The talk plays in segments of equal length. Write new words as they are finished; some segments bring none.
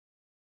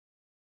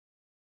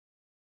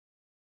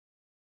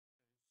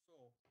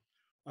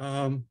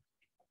I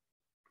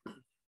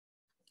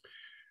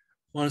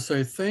want to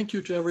say thank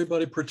you to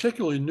everybody,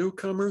 particularly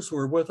newcomers who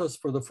are with us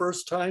for the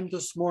first time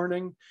this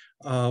morning.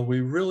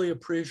 We really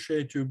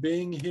appreciate you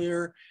being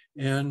here,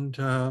 and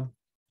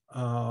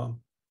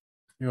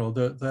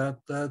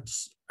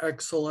that's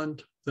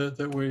excellent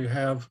that we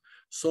have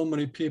so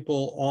many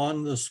people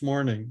on this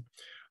morning.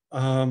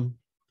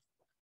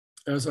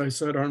 As I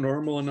said, our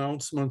normal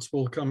announcements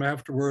will come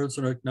afterwards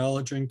and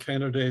acknowledging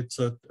candidates,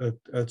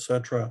 et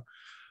cetera.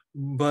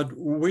 But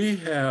we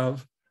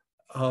have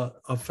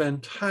a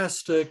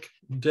fantastic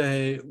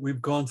day.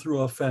 We've gone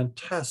through a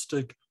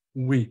fantastic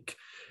week.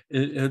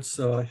 It's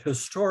a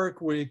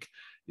historic week.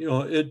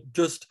 It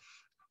just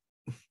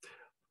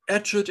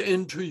etch it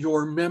into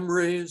your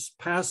memories,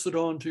 pass it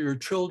on to your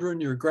children,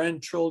 your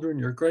grandchildren,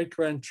 your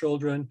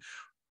great-grandchildren.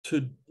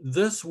 To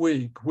this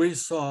week, we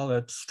saw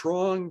that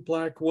strong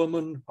Black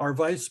woman, our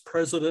Vice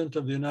President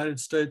of the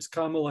United States,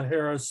 Kamala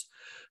Harris,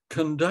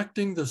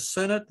 conducting the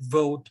Senate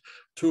vote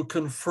to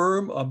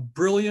confirm a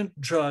brilliant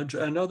judge,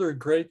 another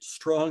great,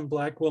 strong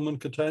Black woman,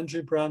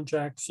 Ketanji Brown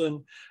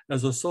Jackson,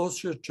 as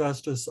Associate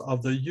Justice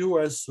of the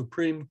U.S.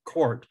 Supreme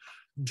Court.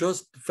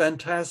 Just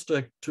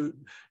fantastic to,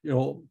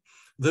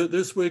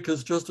 this week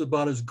is just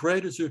about as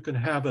great as you can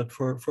have it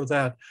for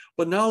that.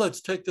 But now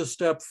let's take this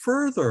step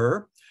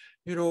further.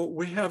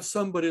 We have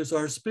somebody as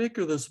our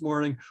speaker this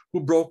morning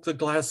who broke the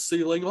glass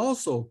ceiling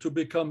also to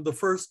become the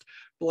first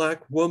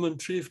Black woman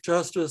Chief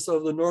Justice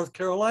of the North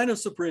Carolina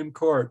Supreme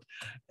Court.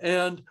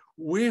 And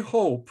we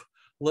hope,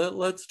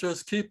 let's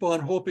just keep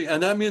on hoping,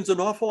 and that means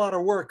an awful lot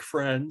of work,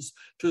 friends,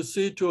 to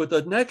see to it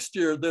that next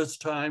year, this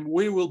time,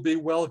 we will be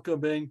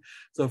welcoming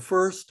the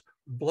first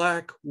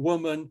Black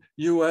woman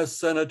U.S.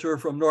 Senator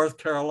from North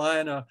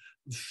Carolina,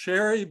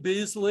 Cheri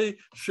Beasley.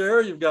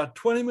 Cheri, you've got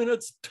 20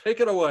 minutes,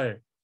 take it away.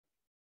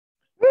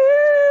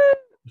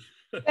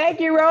 Thank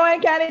you,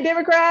 Rowan County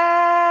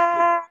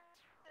Democrats.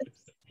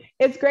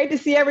 It's great to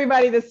see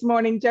everybody this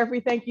morning. Jeffrey,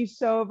 thank you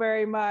so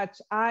very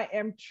much. I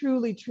am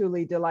truly,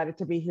 truly delighted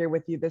to be here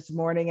with you this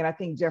morning. And I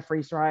think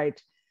Jeffrey's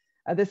right.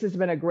 This has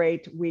been a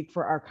great week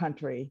for our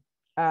country.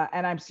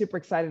 And I'm super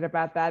excited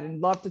about that and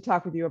love to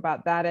talk with you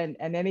about that and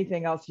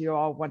anything else you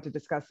all want to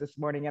discuss this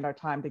morning in our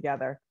time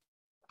together.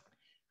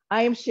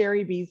 I am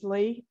Cheri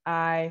Beasley.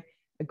 I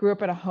grew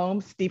up in a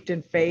home steeped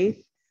in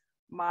faith.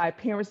 My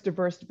parents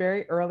divorced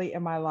very early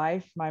in my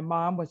life. My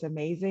mom was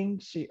amazing.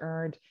 She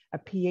earned a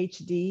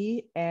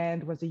PhD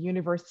and was a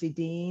university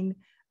dean,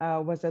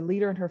 was a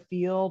leader in her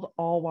field,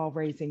 all while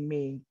raising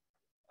me.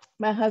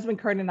 My husband,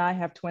 Kurt, and I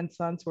have twin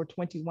sons who are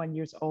 21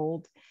 years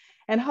old.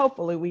 And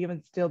hopefully we have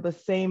instilled the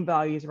same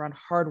values around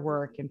hard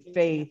work and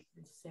faith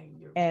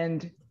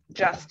and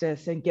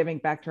justice and giving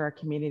back to our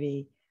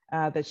community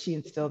that she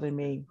instilled in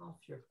me.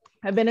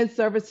 I've been in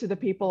service to the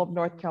people of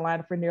North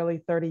Carolina for nearly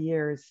 30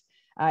 years.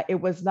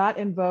 It was not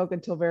in vogue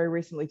until very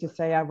recently to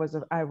say I was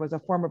a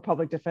former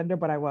public defender,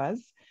 but I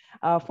was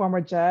a former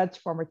judge,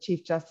 former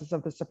Chief Justice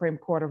of the Supreme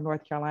Court of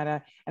North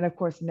Carolina, and of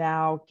course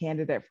now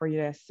candidate for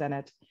U.S.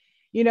 Senate.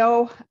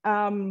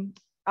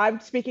 I'm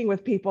speaking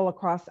with people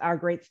across our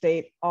great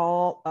state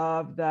all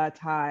of the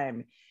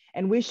time,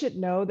 and we should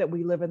know that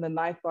we live in the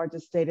 9th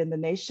largest state in the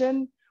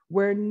nation,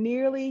 where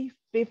nearly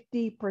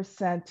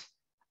 50%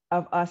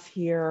 of us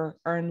here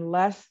earn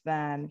less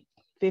than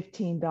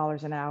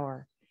 $15 an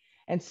hour.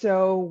 And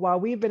so while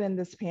we've been in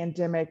this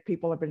pandemic,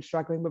 people have been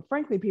struggling, but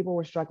frankly, people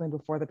were struggling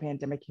before the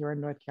pandemic here in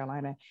North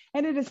Carolina.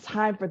 And it is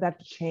time for that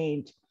to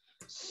change.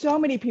 So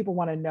many people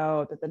want to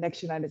know that the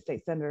next United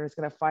States Senator is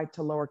going to fight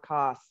to lower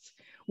costs.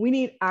 We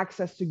need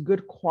access to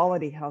good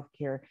quality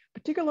healthcare,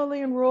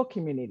 particularly in rural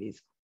communities.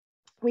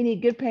 We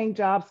need good paying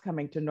jobs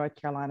coming to North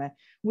Carolina.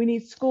 We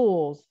need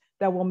schools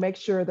that will make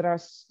sure that our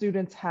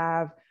students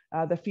have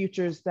the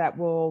futures that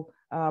will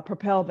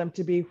propel them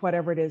to be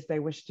whatever it is they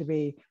wish to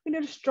be. We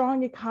need a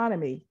strong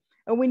economy,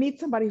 and we need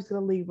somebody who's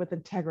going to lead with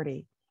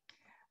integrity.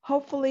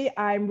 Hopefully,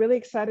 I'm really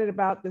excited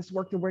about this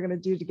work that we're going to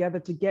do together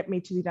to get me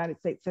to the United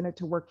States Senate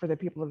to work for the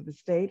people of the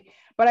state.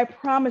 But I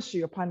promise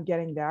you, upon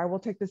getting there, I will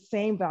take the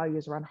same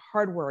values around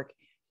hard work,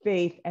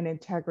 faith, and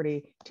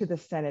integrity to the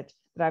Senate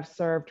that I've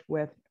served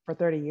with for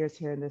 30 years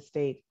here in this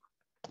state.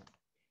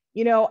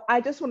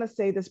 I just want to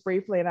say this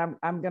briefly, and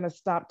I'm going to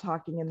stop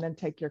talking and then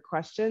take your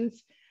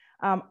questions.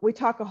 We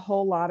talk a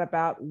whole lot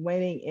about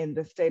winning in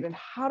the state and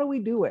how do we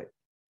do it?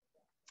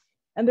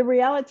 And the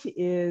reality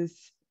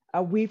is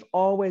we've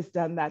always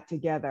done that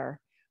together.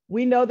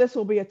 We know this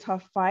will be a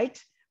tough fight,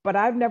 but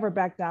I've never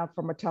backed down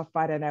from a tough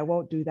fight, and I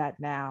won't do that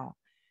now.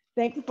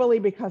 Thankfully,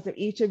 because of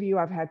each of you,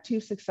 I've had 2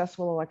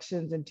 successful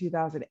elections in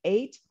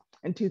 2008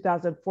 and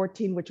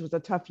 2014, which was a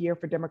tough year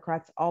for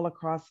Democrats all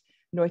across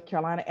North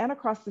Carolina and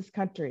across this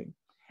country.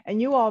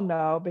 And you all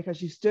know,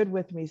 because you stood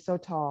with me so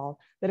tall,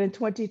 that in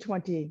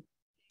 2020,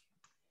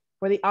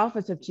 for the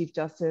office of Chief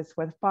Justice,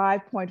 with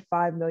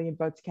 5.5 million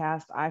votes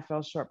cast, I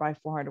fell short by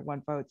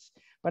 401 votes.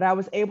 But I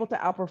was able to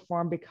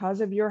outperform,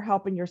 because of your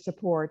help and your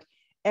support,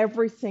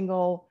 every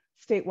single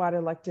statewide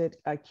elected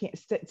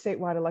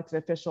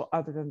official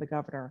other than the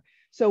governor.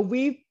 So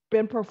we've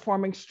been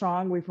performing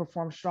strong. We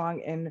performed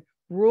strong in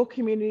rural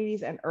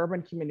communities and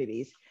urban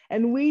communities.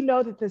 And we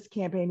know that this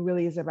campaign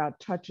really is about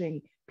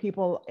touching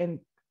people in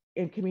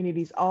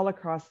communities all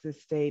across the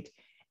state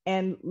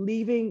and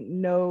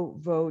leaving no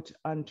vote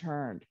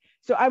unturned.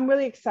 So I'm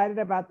really excited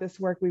about this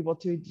work we will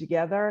do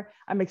together.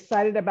 I'm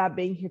excited about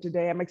being here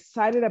today. I'm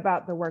excited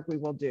about the work we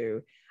will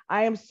do.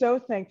 I am so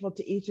thankful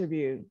to each of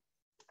you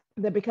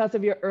that because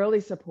of your early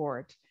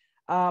support,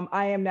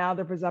 I am now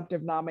the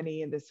presumptive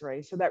nominee in this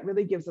race. So that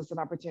really gives us an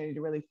opportunity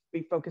to really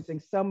be focusing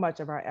so much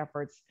of our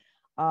efforts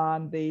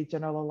on the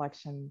general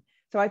election.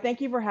 So I thank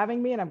you for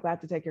having me, and I'm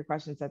glad to take your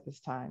questions at this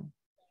time.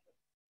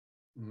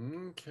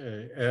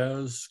 Okay,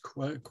 as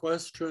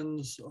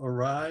questions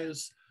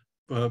arise,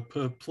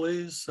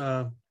 please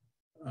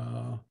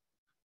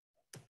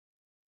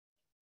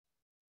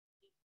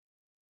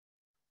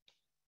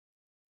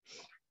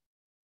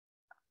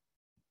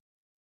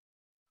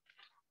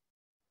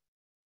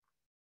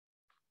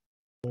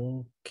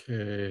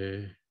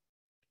okay.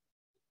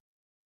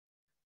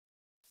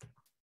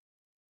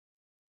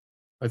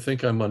 I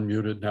think I'm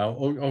unmuted now.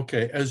 Oh,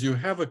 okay, as you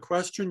have a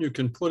question, you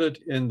can put it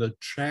in the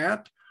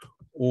chat,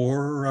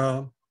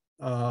 or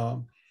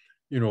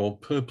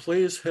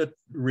please hit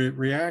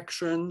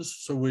reactions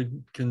so we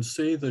can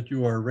see that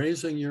you are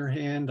raising your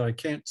hand. I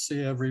can't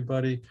see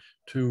everybody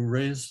to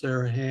raise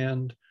their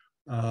hand.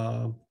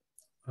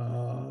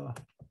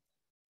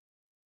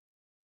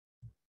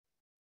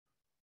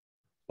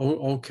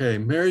 Okay,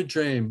 Mary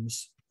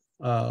James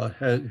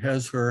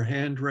has her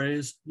hand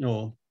raised.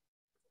 No.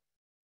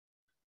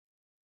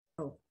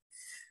 Oh.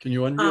 Can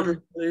you unmute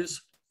her,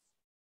 please?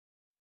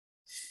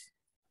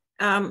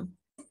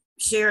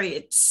 Cheri,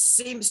 it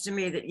seems to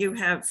me that you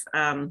have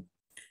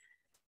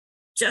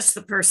just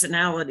the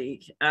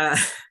personality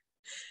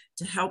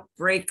to help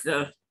break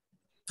the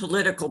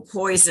political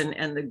poison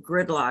and the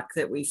gridlock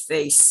that we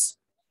face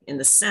in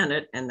the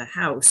Senate and the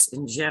House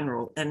in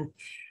general. And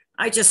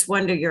I just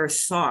wonder your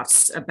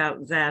thoughts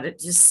about that. It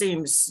just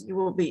seems you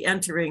will be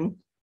entering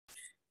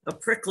a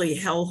prickly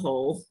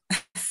hellhole.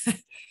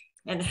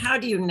 And how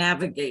do you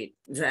navigate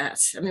that?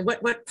 I mean,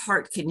 what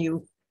part can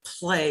you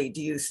play,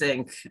 do you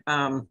think,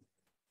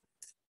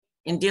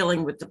 in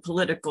dealing with the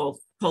political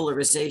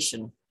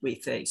polarization we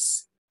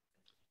face?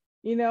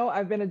 You know,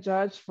 I've been a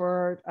judge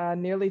for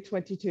nearly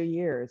 22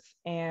 years,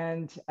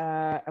 and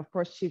of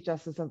course, Chief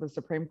Justice of the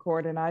Supreme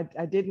Court. And I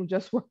didn't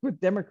just work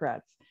with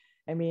Democrats.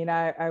 I mean,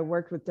 I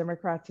worked with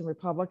Democrats and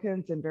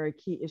Republicans in very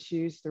key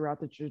issues throughout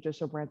the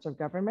judicial branch of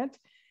government.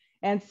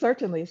 And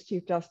certainly, as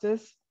Chief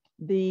Justice,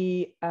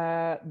 the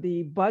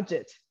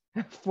budget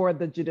for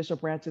the judicial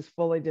branch is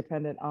fully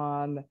dependent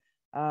on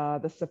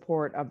the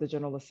support of the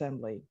General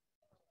Assembly.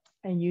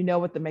 And you know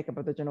what the makeup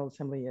of the General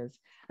Assembly is.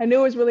 I knew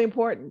it was really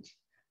important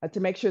to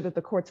make sure that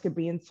the courts could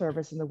be in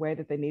service in the way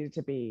that they needed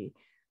to be,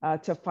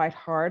 to fight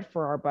hard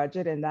for our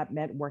budget, and that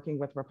meant working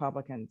with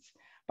Republicans.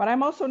 But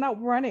I'm also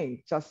not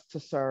running just to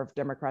serve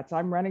Democrats.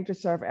 I'm running to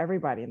serve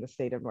everybody in the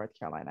state of North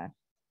Carolina.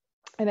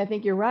 And I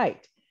think you're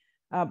right.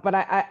 But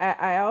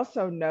I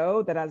also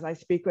know that as I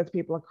speak with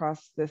people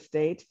across the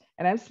state,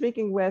 and I'm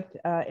speaking with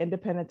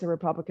independents and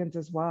Republicans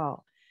as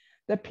well,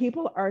 that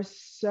people are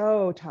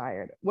so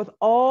tired with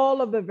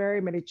all of the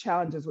very many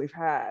challenges we've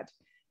had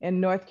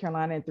in North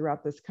Carolina and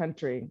throughout this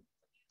country.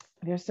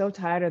 They're so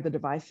tired of the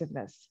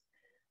divisiveness.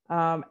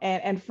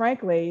 And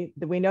frankly,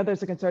 we know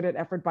there's a concerted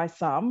effort by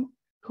some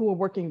who are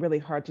working really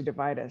hard to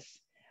divide us.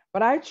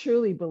 But I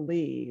truly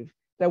believe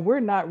that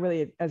we're not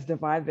really as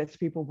divided as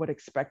people would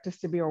expect us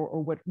to be,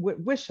 or would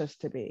wish us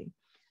to be.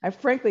 I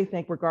frankly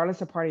think,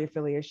 regardless of party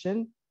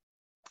affiliation,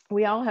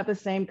 we all have the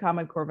same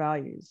common core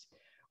values.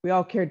 We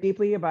all care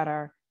deeply about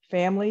our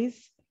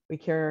families. We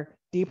care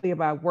deeply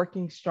about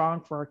working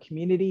strong for our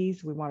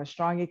communities. We want a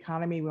strong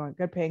economy. We want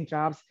good paying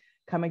jobs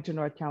coming to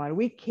North Carolina.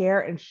 We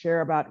care and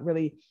share about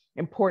really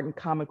important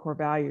common core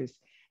values.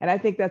 And I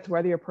think that's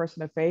whether you're a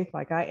person of faith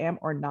like I am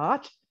or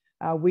not,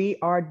 we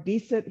are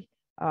decent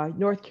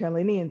North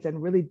Carolinians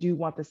and really do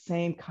want the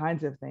same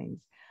kinds of things.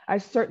 I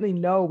certainly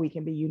know we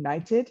can be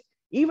united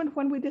even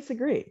when we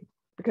disagree,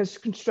 because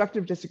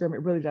constructive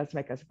disagreement really does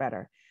make us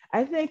better.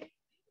 I think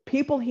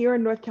people here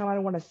in North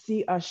Carolina want to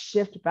see us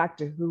shift back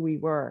to who we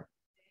were.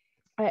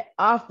 I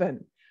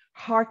often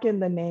hearken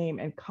the name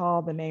and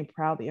call the name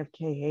proudly of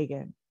Kay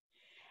Hagan.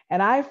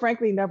 And I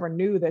frankly never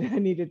knew that I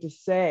needed to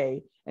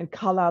say and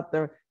call out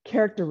the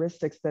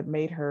characteristics that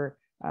made her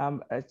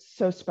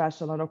so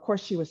special. And of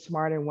course, she was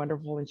smart and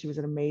wonderful, and she was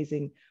an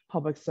amazing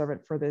public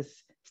servant for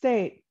this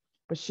state,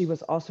 but she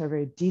was also a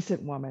very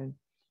decent woman.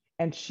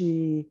 And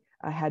she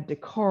had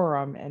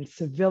decorum and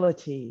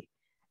civility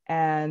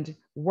and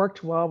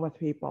worked well with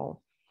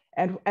people.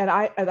 And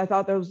I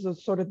thought those were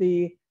sort of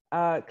the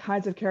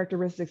kinds of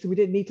characteristics we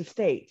didn't need to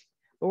state.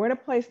 But we're in a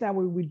place now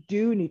where we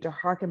do need to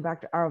harken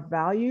back to our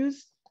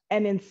values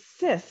and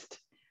insist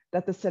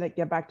that the Senate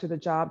get back to the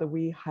job that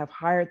we have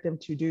hired them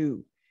to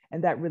do.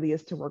 And that really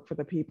is to work for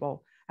the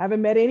people. I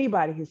haven't met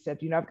anybody who said,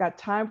 you know, I've got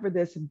time for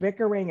this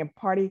bickering and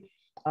party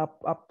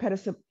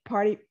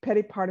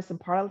petty partisan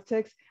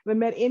politics. I haven't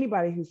met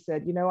anybody who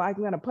said, you know, I'm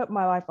going to put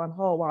my life on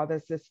hold while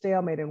there's this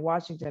stalemate in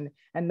Washington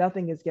and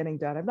nothing is getting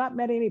done. I've not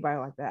met anybody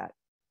like that.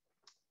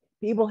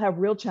 People have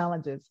real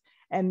challenges.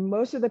 And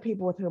most of the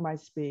people with whom I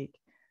speak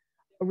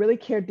really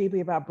care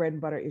deeply about bread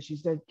and butter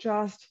issues. They're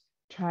just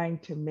trying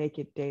to make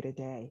it day to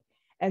day.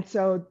 And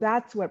so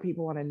that's what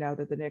people want to know,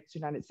 that the next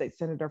United States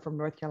Senator from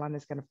North Carolina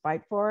is going to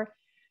fight for,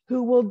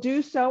 who will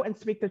do so and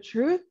speak the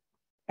truth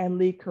and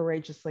lead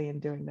courageously in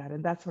doing that.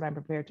 And that's what I'm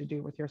prepared to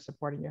do with your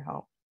support and your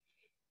help.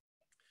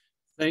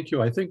 Thank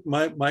you. I think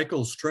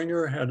Michael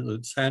Stringer had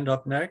his hand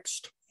up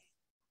next.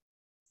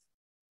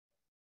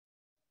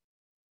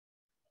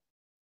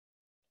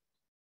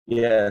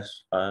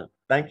 Yes,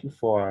 thank you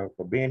for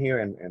being here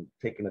and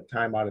taking the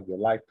time out of your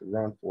life to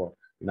run for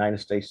United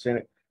States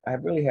Senate. I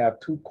really have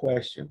two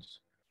questions.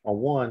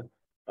 One,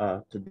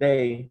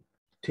 today,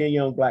 10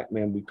 young Black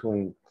men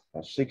between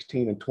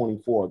 16 and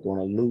 24 are going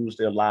to lose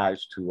their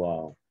lives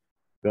to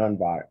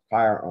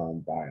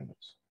firearm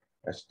violence.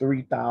 That's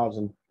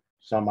 3,000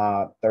 some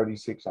odd,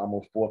 36,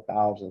 almost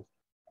 4,000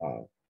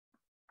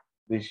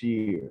 this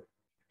year.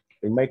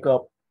 They make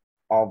up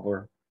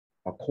over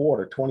a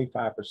quarter,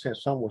 25%,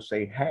 some will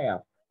say half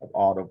of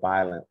all the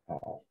violent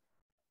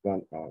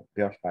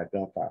deaths by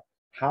gunfire.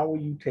 How will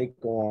you take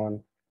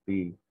on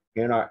the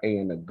NRA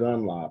and the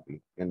gun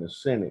lobby in the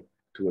Senate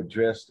to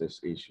address this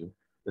issue?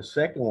 The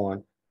second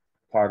one,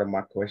 part of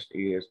my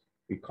question is,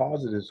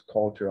 because of this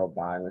culture of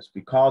violence,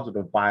 because of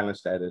the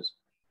violence that is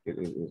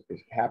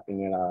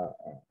happening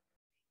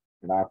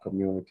in our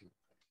community,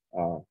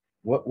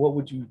 what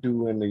would you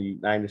do in the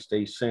United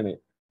States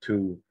Senate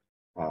to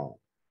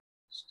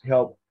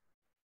help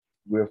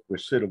with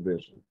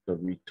recidivism, the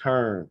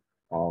return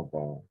of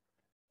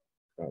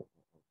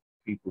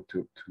people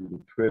to the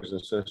prison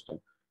system?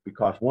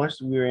 Because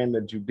once we're in the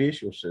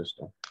judicial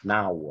system,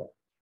 now what?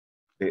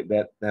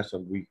 That's a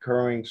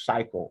recurring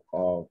cycle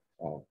of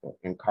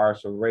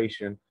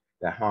incarceration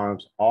that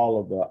harms all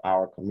of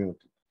our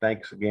community.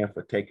 Thanks again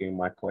for taking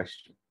my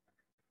question.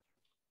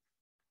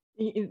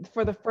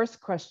 For the first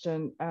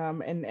question,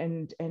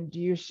 and do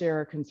you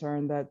share a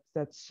concern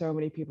that so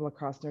many people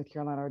across North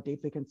Carolina are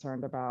deeply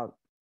concerned about?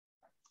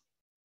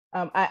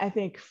 I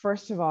think,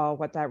 first of all,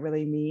 what that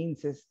really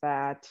means is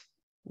that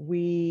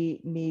we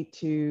need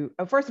to,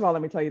 first of all,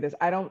 let me tell you this,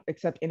 I don't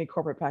accept any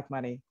corporate PAC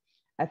money.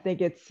 I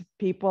think it's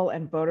people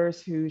and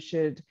voters who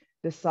should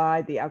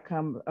decide the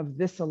outcome of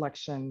this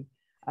election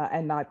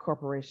and not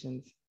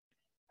corporations.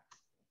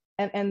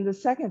 And the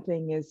second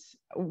thing is,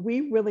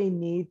 we really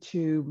need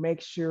to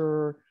make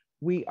sure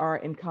we are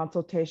in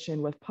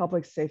consultation with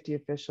public safety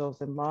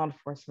officials and law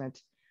enforcement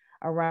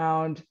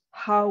around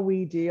how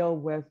we deal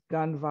with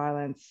gun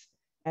violence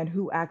and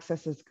who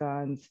accesses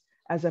guns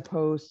as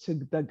opposed to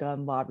the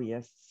gun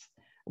lobbyists.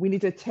 We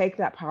need to take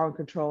that power and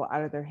control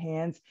out of their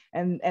hands,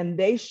 and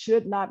they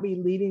should not be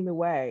leading the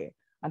way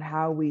on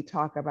how we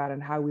talk about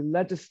and how we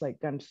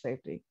legislate gun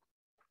safety.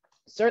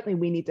 Certainly,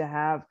 we need to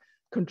have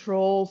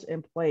controls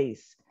in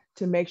place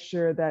to make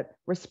sure that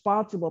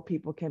responsible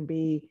people can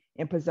be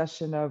in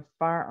possession of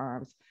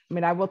firearms. I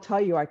mean, I will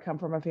tell you, I come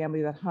from a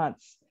family that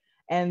hunts,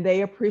 and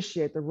they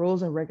appreciate the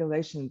rules and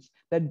regulations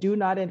that do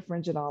not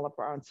infringe on all of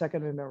our own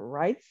Second Amendment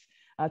rights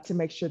to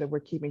make sure that we're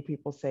keeping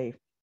people safe.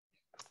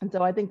 And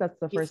so I think that's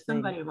the first thing.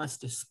 If somebody wants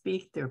to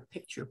speak, their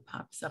picture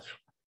pops up.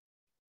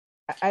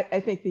 I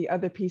think the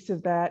other piece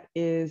of that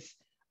is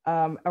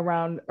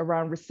around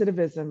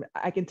recidivism.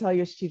 I can tell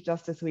you as Chief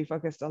Justice, we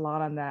focused a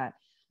lot on that.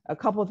 A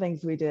couple of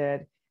things we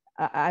did.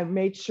 I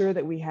made sure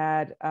that we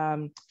had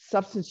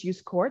substance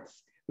use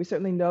courts. We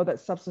certainly know that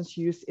substance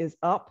use is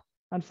up,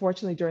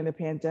 unfortunately, during the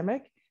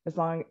pandemic, as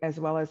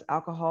well as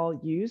alcohol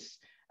use.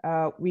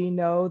 We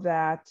know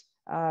that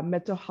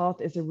mental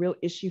health is a real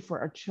issue for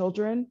our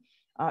children,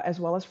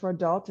 as well as for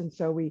adults. And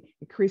so we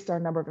increased our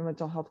number of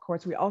mental health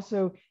courts. We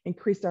also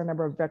increased our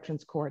number of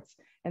veterans courts.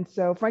 And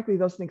so frankly,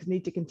 those things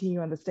need to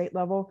continue on the state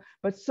level,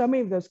 but so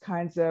many of those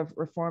kinds of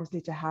reforms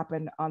need to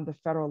happen on the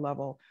federal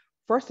level.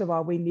 First of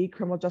all, we need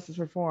criminal justice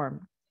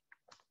reform,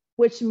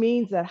 which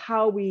means that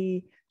how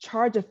we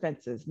charge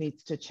offenses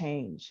needs to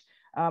change.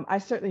 I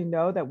certainly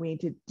know that we need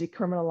to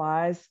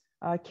decriminalize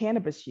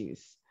cannabis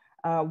use.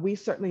 We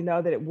certainly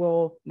know that it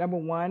will, number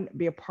one,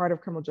 be a part of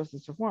criminal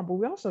justice reform, but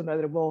we also know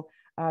that it will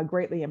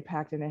greatly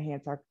impact and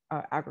enhance our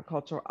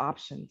agricultural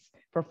options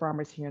for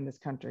farmers here in this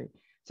country.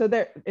 So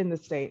they're in the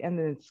state and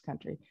in this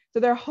country.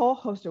 So there are a whole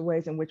host of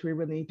ways in which we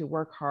really need to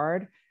work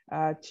hard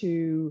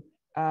to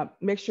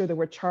make sure that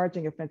we're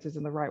charging offenses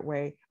in the right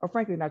way, or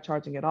frankly, not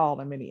charging at all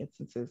in many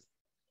instances.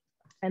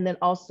 And then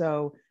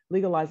also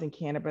legalizing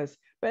cannabis,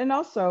 but and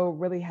also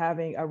really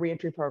having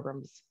reentry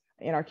programs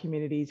in our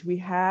communities. We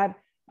had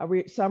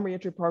some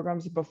reentry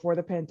programs before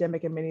the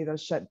pandemic, and many of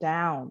those shut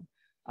down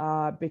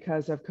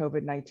because of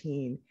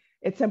COVID-19.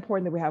 It's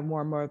important that we have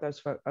more and more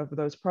of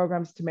those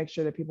programs to make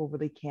sure that people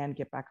really can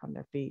get back on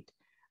their feet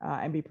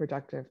and be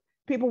productive.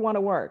 People want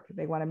to work.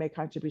 They want to make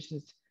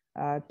contributions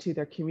to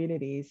their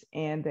communities,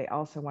 and they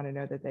also want to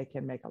know that they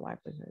can make a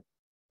livelihood.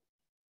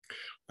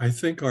 I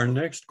think our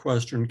next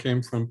question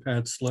came from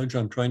Pat Sledge.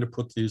 I'm trying to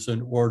put these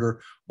in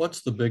order.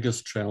 What's the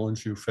biggest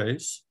challenge you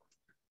face?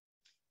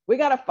 We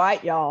got to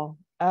fight, y'all.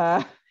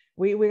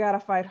 We got to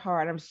fight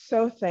hard. I'm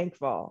so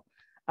thankful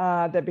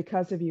that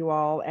because of you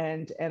all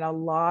and a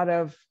lot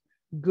of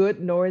good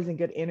noise and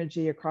good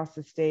energy across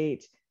the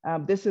state,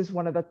 this is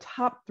one of the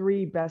top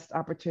 3 best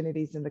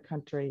opportunities in the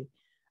country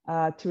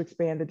to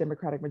expand the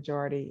Democratic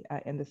majority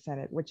in the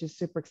Senate, which is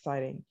super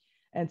exciting.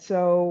 And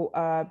so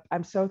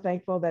I'm so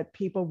thankful that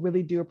people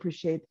really do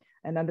appreciate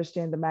and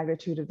understand the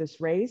magnitude of this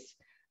race.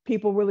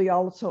 People really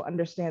also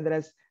understand that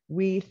as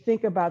we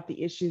think about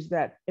the issues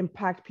that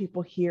impact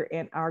people here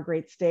in our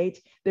great state,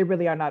 they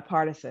really are not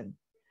partisan.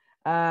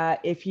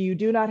 If you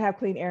do not have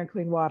clean air and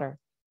clean water,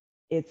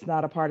 it's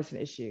not a partisan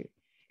issue.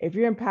 If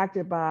you're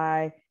impacted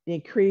by the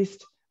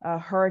increased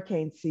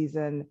hurricane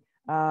season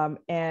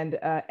and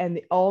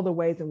all the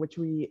ways in which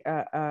we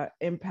are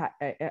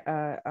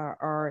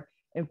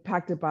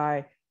impacted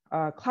by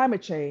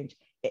climate change,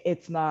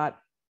 it's not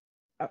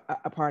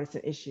a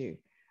partisan issue.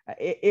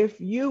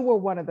 If you were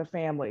one of the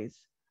families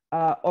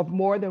of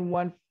more than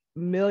 1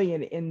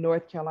 million in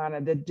North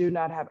Carolina that do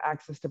not have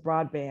access to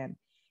broadband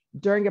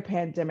during a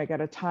pandemic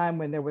at a time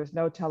when there was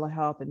no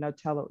telehealth and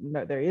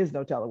there is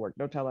no telework,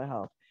 no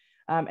telehealth,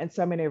 and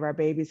so many of our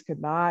babies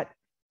could not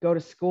go to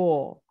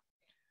school,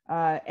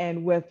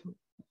 and with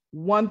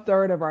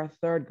 1/3 of our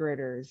 3rd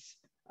graders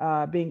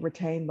being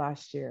retained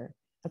last year.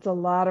 That's a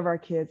lot of our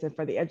kids. And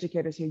for the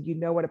educators here, you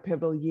know what a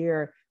pivotal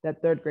year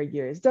that 3rd grade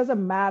year is. It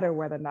doesn't matter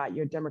whether or not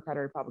you're Democrat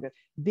or Republican.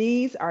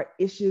 These are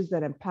issues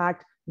that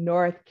impact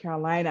North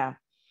Carolina.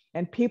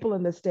 And people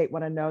in the state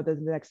want to know that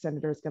the next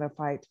senator is going to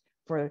fight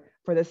for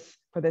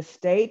this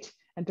state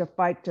and to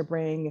fight to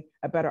bring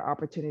a better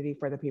opportunity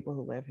for the people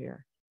who live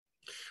here.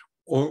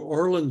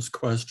 Orland's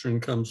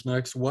question comes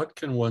next. What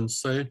can one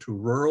say to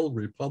rural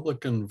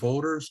Republican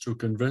voters to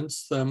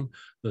convince them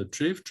that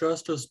Chief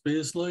Justice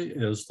Beasley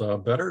is the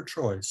better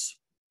choice?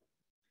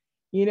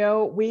 You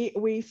know,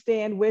 we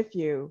stand with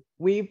you.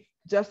 We've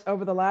just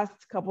over the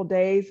last couple of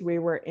days, we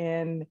were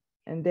in,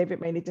 and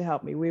David may need to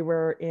help me, we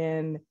were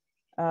in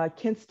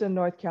Kinston,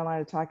 North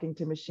Carolina, talking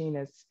to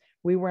machinists.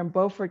 We were in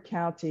Beaufort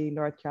County,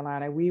 North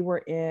Carolina. We were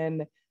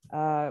in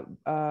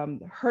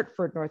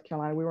Hertford, North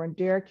Carolina. We were in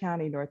Dare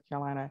County, North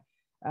Carolina.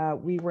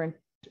 We were in,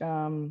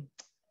 I'm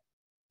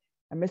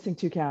missing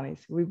 2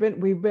 counties. We've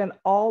been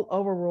all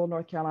over rural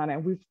North Carolina,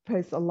 and we've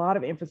placed a lot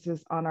of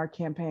emphasis on our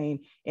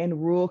campaign in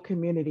rural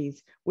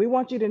communities. We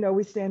want you to know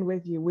we stand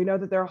with you. We know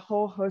that there are a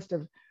whole host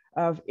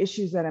of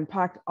issues that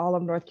impact all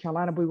of North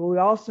Carolina, but we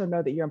also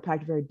know that you're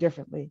impacted very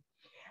differently.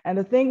 And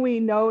the thing we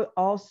know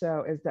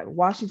also is that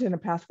Washington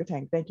and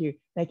Pasquotank, thank you,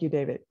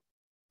 David.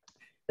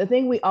 The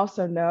thing we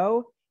also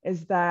know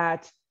is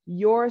that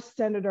your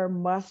senator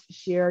must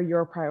share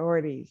your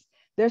priorities.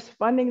 There's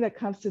funding that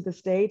comes to the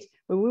state,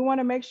 but we want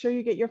to make sure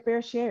you get your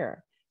fair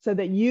share so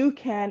that you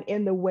can,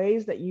 in the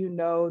ways that you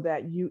know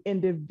that you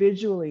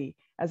individually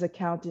as a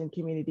county and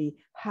community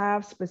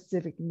have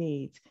specific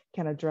needs,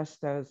 can address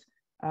those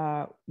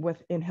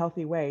in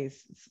healthy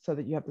ways so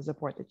that you have the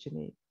support that you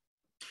need.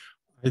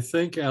 I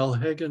think Al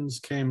Higgins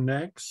came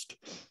next.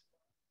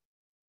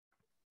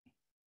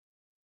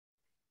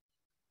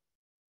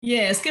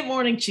 Yes, good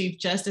morning, Chief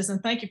Justice,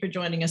 and thank you for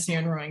joining us here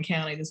in Rowan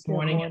County this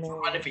morning and for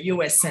running for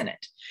U.S.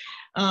 Senate.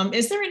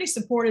 Is there any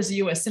support as a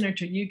U.S.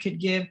 Senator you could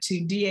give to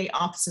DA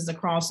offices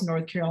across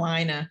North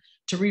Carolina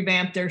to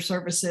revamp their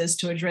services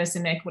to address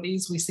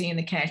inequities we see in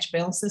the cash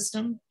bail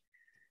system?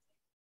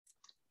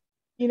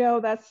 You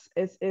know,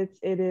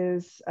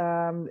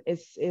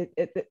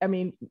 I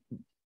mean,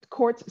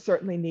 courts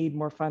certainly need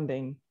more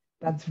funding,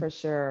 that's for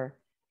sure.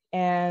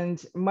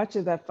 And much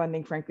of that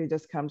funding, frankly,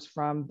 just comes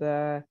from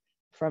the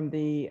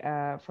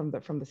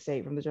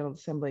state, from the General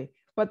Assembly.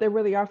 But there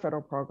really are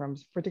federal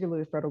programs,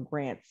 particularly federal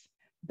grants,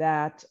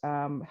 that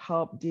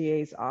help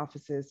DA's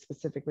offices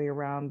specifically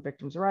around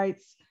victims'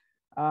 rights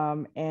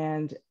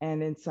and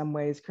in some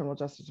ways criminal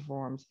justice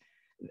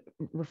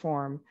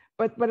reform.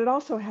 But it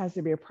also has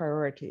to be a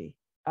priority.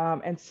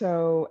 And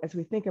so as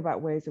we think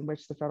about ways in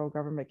which the federal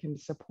government can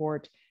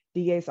support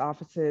DA's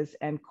offices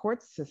and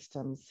court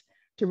systems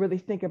to really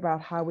think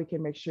about how we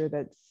can make sure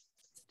that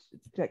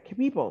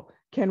people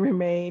can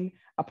remain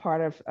a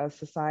part of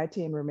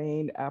society and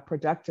remain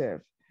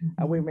productive.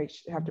 We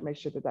have to make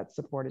sure that that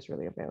support is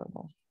really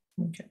available.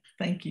 Okay,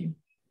 thank you.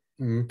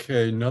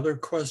 Okay, another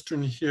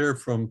question here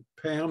from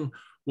Pam.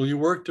 Will you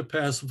work to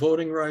pass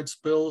voting rights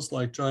bills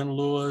like John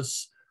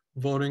Lewis,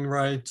 voting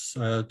rights,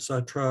 et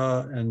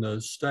cetera, and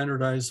the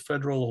standardized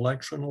federal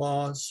election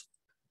laws?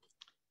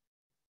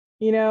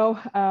 You know,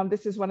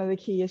 this is one of the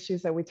key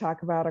issues that we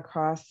talk about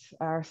across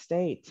our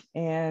state.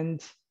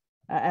 And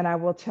I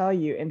will tell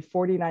you, in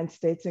 49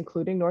 states,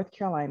 including North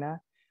Carolina,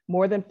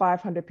 more than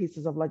 500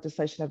 pieces of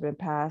legislation have been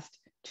passed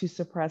to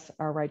suppress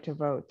our right to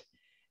vote.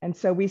 And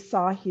so we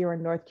saw here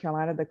in North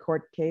Carolina, the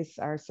court case,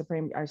 our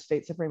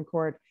state Supreme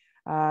Court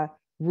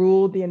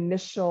ruled the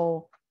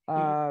initial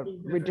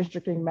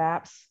redistricting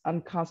maps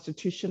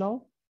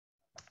unconstitutional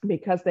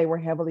because they were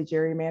heavily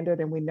gerrymandered.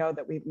 And we know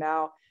that we've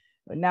now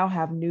now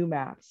have new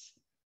maps,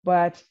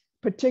 but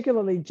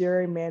particularly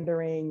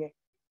gerrymandering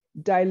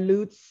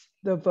dilutes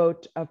the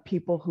vote of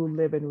people who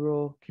live in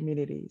rural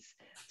communities.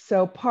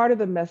 So part of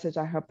the message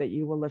I hope that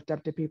you will lift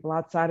up to people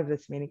outside of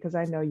this meeting, because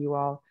I know you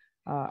all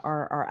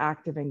are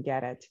active and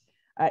get it,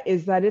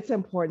 is that it's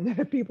important that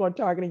if people are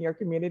targeting your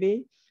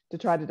community to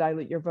try to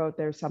dilute your vote,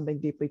 there's something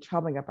deeply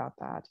troubling about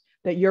that,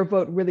 that your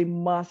vote really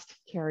must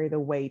carry the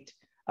weight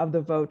of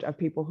the vote of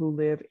people who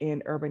live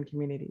in urban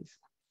communities.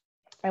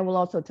 I will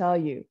also tell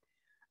you,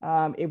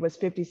 it was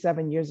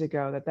 57 years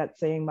ago that that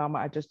same mama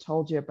I just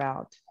told you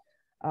about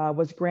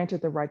was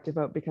granted the right to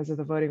vote because of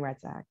the Voting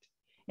Rights Act.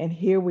 And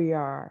here we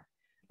are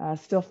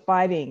still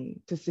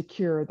fighting to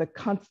secure the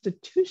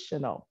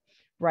constitutional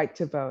right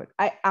to vote.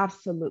 I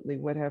absolutely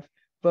would have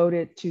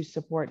voted to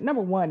support.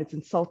 Number one, it's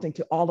insulting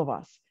to all of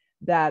us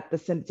that the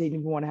Senate didn't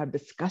even want to have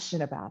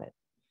discussion about it.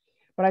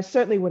 But I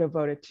certainly would have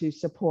voted to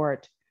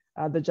support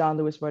the John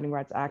Lewis Voting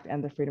Rights Act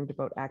and the Freedom to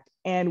Vote Act.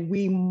 And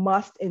we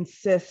must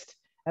insist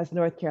as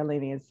North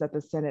Carolinians that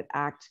the Senate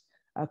act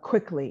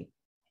quickly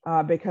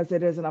because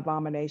it is an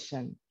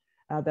abomination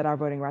that our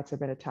voting rights have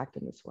been attacked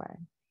in this way.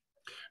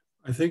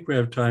 I think we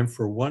have time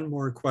for one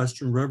more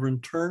question.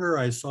 Reverend Turner,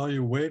 I saw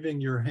you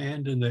waving your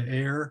hand in the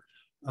air.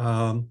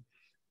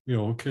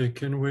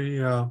 Can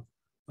we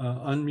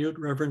unmute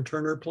Reverend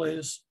Turner,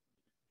 please?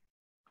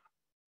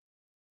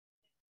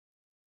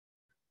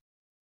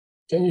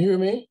 Can you hear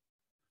me?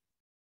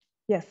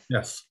 Yes.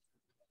 Yes.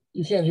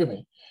 You can't hear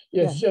me?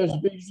 Yes, Judge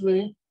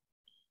Beasley.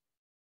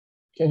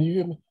 Can you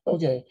hear me?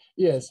 Okay,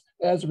 yes.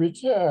 As a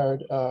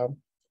retired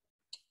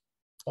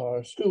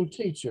school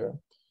teacher,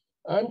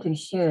 I'm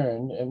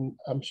concerned, and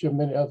I'm sure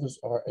many others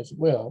are as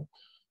well,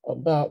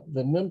 about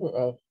the number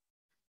of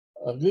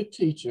good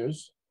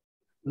teachers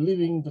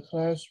leaving the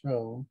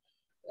classroom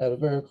at a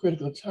very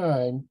critical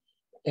time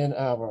in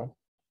our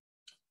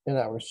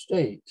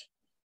state.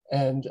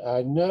 And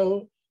I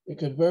know it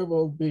could very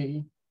well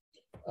be,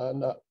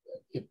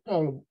 it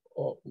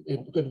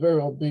could very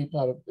well be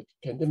part of the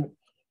pandemic.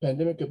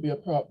 Pandemic could be a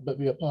part of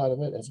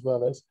it, as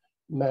well as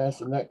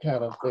masks and that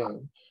kind of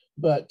thing.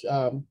 But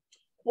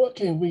what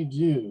can we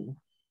do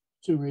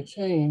to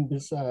retain,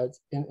 besides,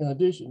 in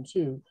addition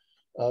to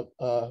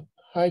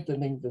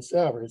heightening the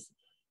salaries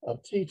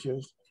of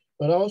teachers,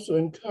 but also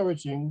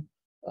encouraging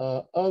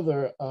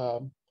other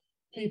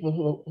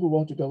people who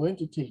want to go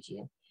into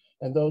teaching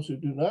and those who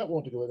do not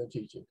want to go into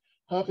teaching?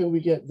 How can we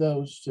get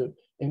those to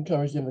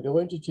encourage them to go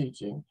into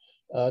teaching,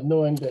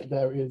 knowing that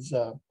there is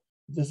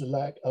this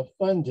lack of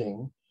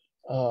funding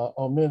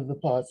on many of the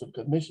parts of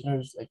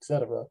commissioners, et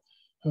cetera,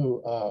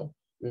 who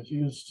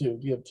refuse to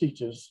give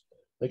teachers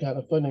the kind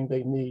of funding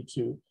they need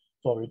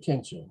for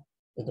retention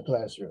in the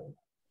classroom?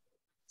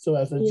 So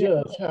as a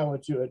judge, how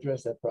would you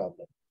address that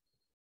problem?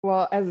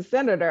 Well, as a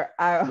senator,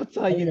 I'll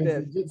tell you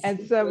this,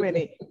 and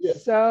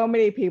so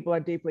many people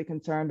are deeply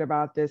concerned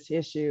about this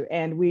issue,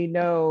 and we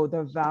know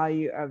the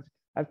value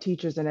of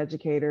teachers and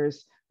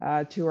educators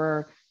to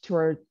our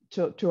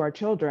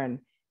children.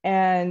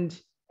 And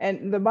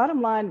the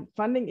bottom line,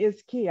 funding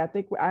is key. I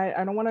think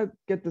I don't want to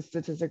get the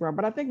statistic wrong,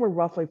 but I think we're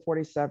roughly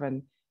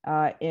 47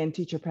 in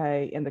teacher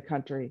pay in the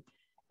country,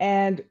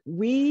 and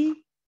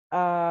we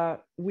vote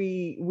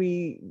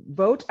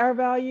our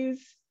values,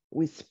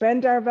 we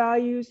spend our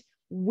values.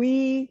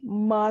 We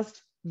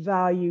must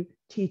value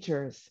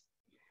teachers.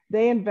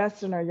 They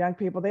invest in our young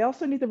people. They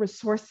also need the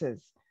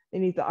resources. They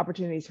need the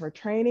opportunities for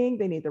training.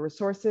 They need the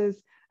resources.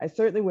 I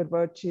certainly would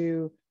vote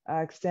to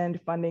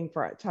extend funding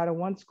for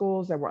Title I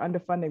schools that were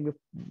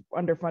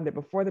underfunded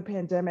before the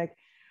pandemic.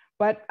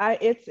 But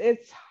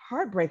it's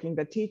heartbreaking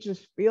that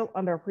teachers feel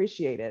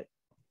underappreciated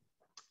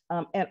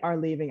and are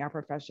leaving our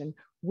profession.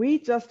 We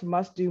just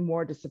must do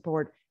more to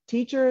support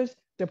teachers,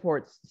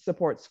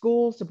 support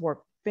schools, support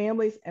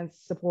families, and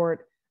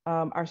support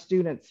our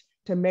students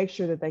to make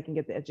sure that they can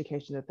get the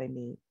education that they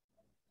need.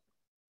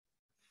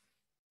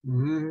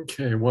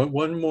 Okay,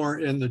 one more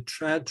in the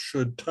chat.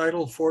 Should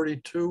Title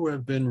 42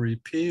 have been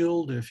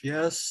repealed? If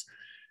yes,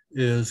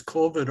 is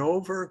COVID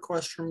over?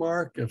 Question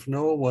mark. If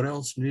no, what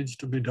else needs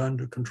to be done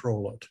to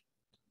control it?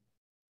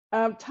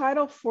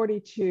 Title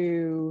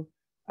 42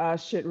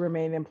 should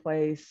remain in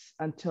place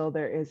until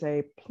there is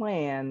a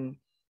plan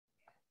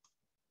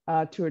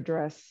to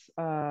address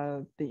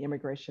the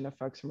immigration of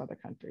folks from other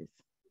countries.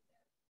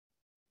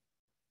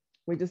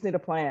 We just need a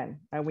plan,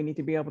 and we need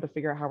to be able to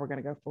figure out how we're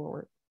going to go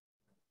forward.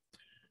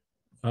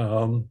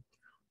 Well,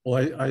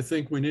 I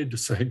think we need to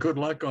say good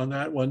luck on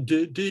that one.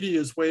 Dee Dee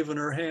is waving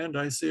her hand.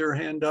 I see her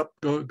hand up.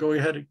 Go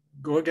ahead.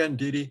 Go again,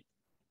 Dee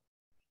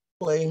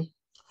Dee.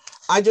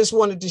 I just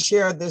wanted to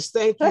share this.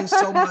 Thank you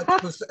so much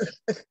for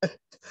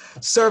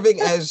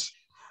serving as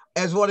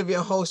one of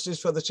your hosts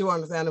for the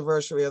 200th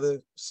anniversary of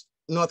the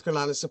North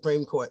Carolina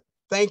Supreme Court.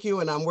 Thank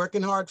you, and I'm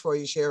working hard for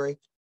you, Cheri.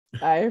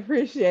 I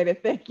appreciate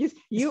it. Thank you.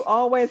 You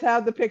always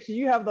have the picture.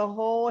 You have the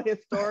whole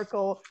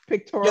historical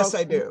pictorial. Yes,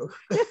 I do.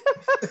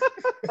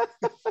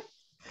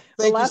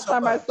 Thank you last so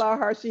time I much. saw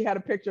her, she had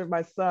a picture of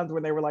my sons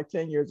when they were like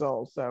 10 years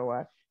old.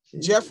 So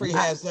Jeffrey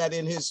has that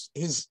in his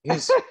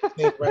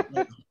thing right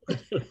now.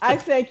 I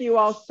thank you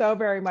all so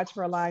very much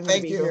for allowing me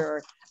to be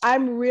here.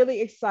 I'm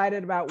really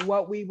excited about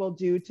what we will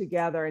do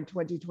together in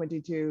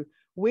 2022.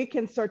 We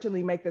can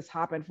certainly make this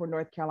happen for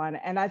North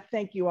Carolina. And I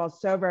thank you all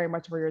so very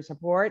much for your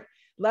support.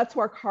 Let's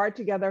work hard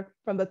together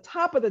from the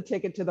top of the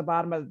ticket to the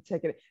bottom of the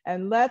ticket,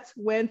 and let's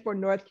win for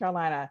North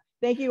Carolina.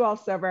 Thank you all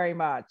so very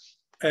much.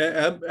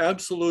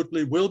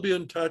 Absolutely. We'll be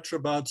in touch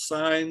about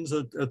signs,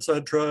 et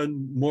cetera,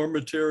 and more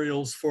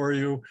materials for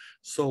you.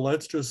 So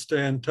let's just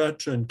stay in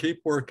touch and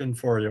keep working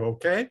for you,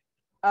 okay?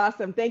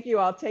 Awesome. Thank you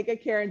all. Take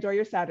good care. Enjoy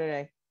your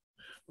Saturday.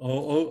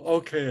 Oh,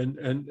 okay.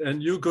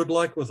 And you good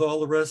luck with all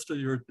the rest of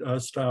your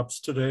stops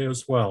today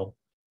as well.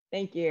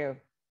 Thank you.